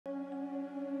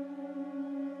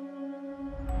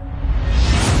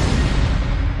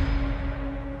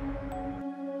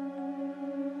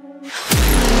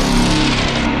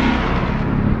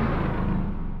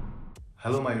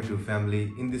my YouTube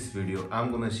family. In this video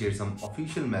I'm gonna share some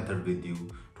official method with you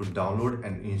to download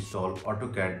and install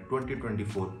AutoCAD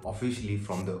 2024 officially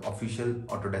from the official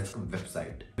Autodesk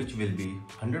website, which will be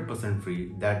 100%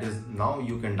 free. That is, now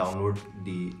you can download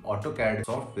the AutoCAD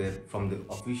software from the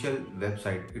official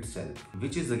website itself,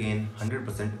 which is again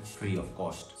 100% free of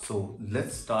cost. So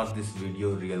let's start this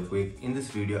video real quick. In this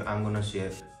video I'm gonna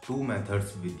share two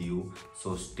methods with you,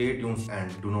 so stay tuned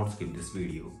and do not skip this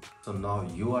video. So now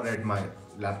you are at my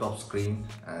laptop screen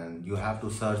and you have to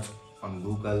search on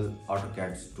Google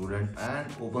AutoCAD Student and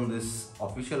open this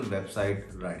official website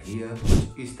right here.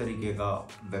 इस तरीके का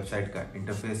website का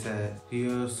interface है.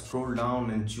 Here scroll down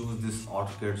and choose this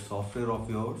AutoCAD software of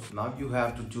yours. Now you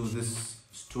have to choose this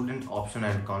student option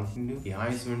and continue. यहाँ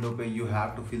इस window पे you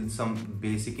have to fill some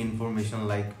basic information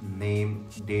like name,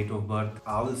 date of birth.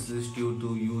 I will suggest you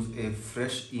to use a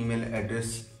fresh email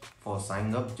address for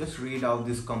signing up. Just read out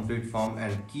this complete form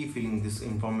and keep filling this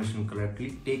information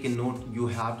correctly. Take a note, you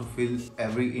have to fill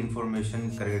every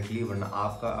information correctly वरना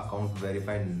आपका account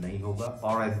verify नहीं होगा.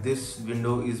 Alright, this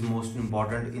window is most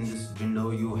important. In this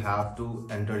window you have to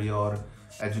enter your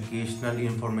educational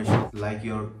information like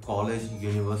your college,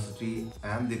 university,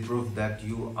 and the proof that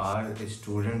you are a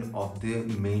student of the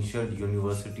mentioned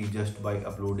university just by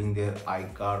uploading their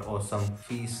iCard or some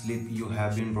fee slip you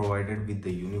have been provided with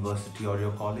the university or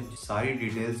your college. सारी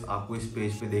details आपको इस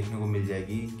page पे देखने को मिल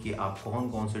जाएगी कि आप कौन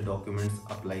कौन से डॉक्यूमेंट्स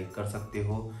अप्लाई कर सकते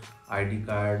हो. आईडी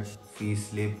कार्ड, फी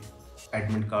स्लिप,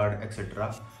 एडमिट कार्ड एक्सेट्रा.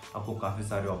 आपको काफ़ी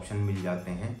सारे ऑप्शन मिल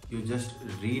जाते हैं. You just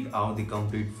read out the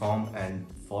complete form and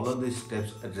follow the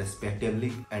steps respectively,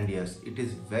 and yes, it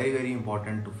is very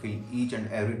important to fill each and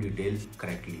every detail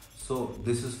correctly. So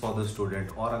this is for the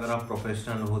student. और अगर आप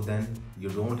professional हो then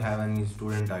you don't have any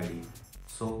student ID,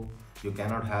 so you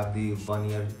cannot have the 1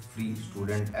 year free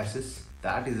student access.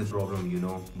 That is a problem, you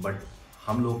know, but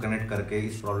हम लोग connect करके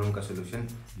इस problem का solution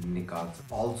निकाल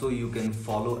सकते. Also you can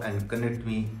follow and connect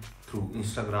me through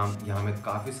Instagram. यहाँ मैं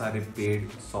काफ़ी सारे पेड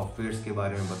सॉफ्टवेयर्स के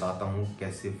बारे में बताता हूँ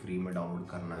कैसे फ्री में डाउनलोड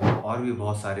करना है, और भी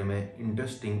बहुत सारे मैं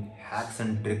interesting hacks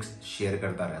and tricks share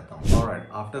करता रहता हूँ. Alright,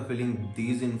 after filling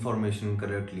these information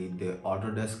correctly the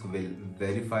Autodesk will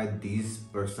verify these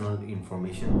personal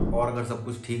information. और अगर सब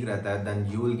कुछ ठीक रहता है then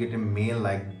you will get A mail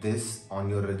like this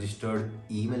on your registered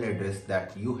email address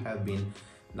that you have been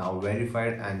now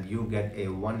verified, and you get a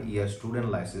 1 year student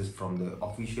license from the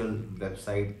official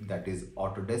website, that is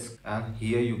Autodesk. And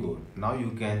here you go. Now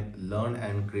you can learn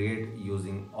and create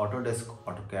using Autodesk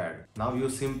AutoCAD. Now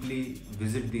you simply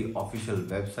visit the official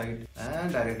website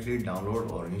and directly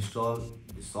download or install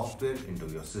the software into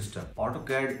your system.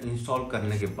 AutoCAD install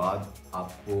करने के बाद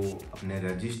आपको अपने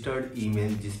registered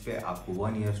email जिस पे आपको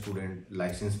 1 year student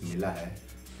license मिला है,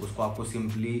 उसको आपको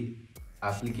simply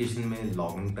एप्लीकेशन में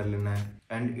लॉगिन कर लेना है,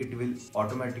 and it will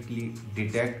automatically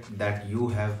detect that you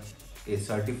have a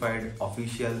certified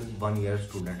official 1 year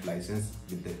student licence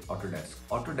with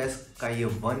Autodesk. Autodesk का ये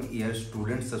 1 year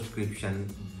स्टूडेंट सब्सक्रिप्शन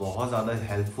बहुत ज़्यादा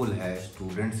हेल्पफुल है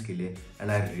स्टूडेंट्स के लिए, and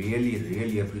I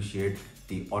really appreciate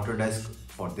the Autodesk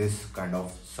for this kind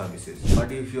of services.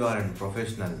 But if you are N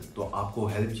professional तो आपको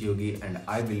help चाहिए होगी, and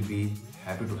I will be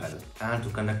happy to help and to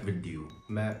connect with you.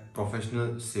 मैं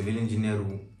professional civil engineer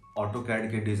हूँ. AutoCAD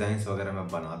के designs वगैरह मैं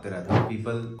बनाते रहता हूँ.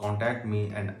 People contact me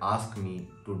and ask me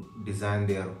to design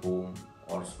their home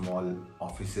और small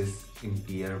offices,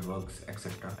 interior works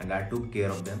etcetera, and I टूक care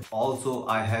of them. Also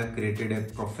I have created a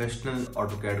professional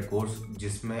AutoCAD course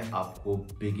जिसमें आपको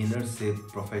बिगिनर से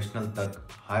प्रोफेशनल तक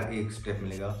हर एक स्टेप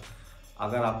मिलेगा.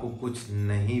 अगर आपको कुछ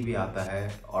नहीं भी आता है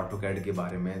AutoCAD के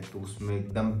बारे में तो उसमें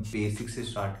एकदम बेसिक से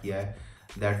स्टार्ट किया है.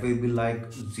 That will be like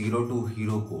 0 to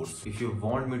hero course. If you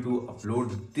want me to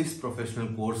upload this professional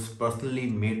course personally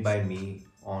made by me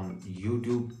on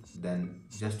YouTube, then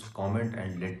just comment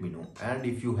and let me know. And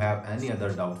if you have any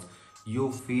other doubts, you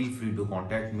feel free to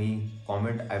contact me.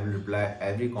 Comment, I will reply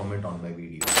every comment on my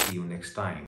video. See you next time.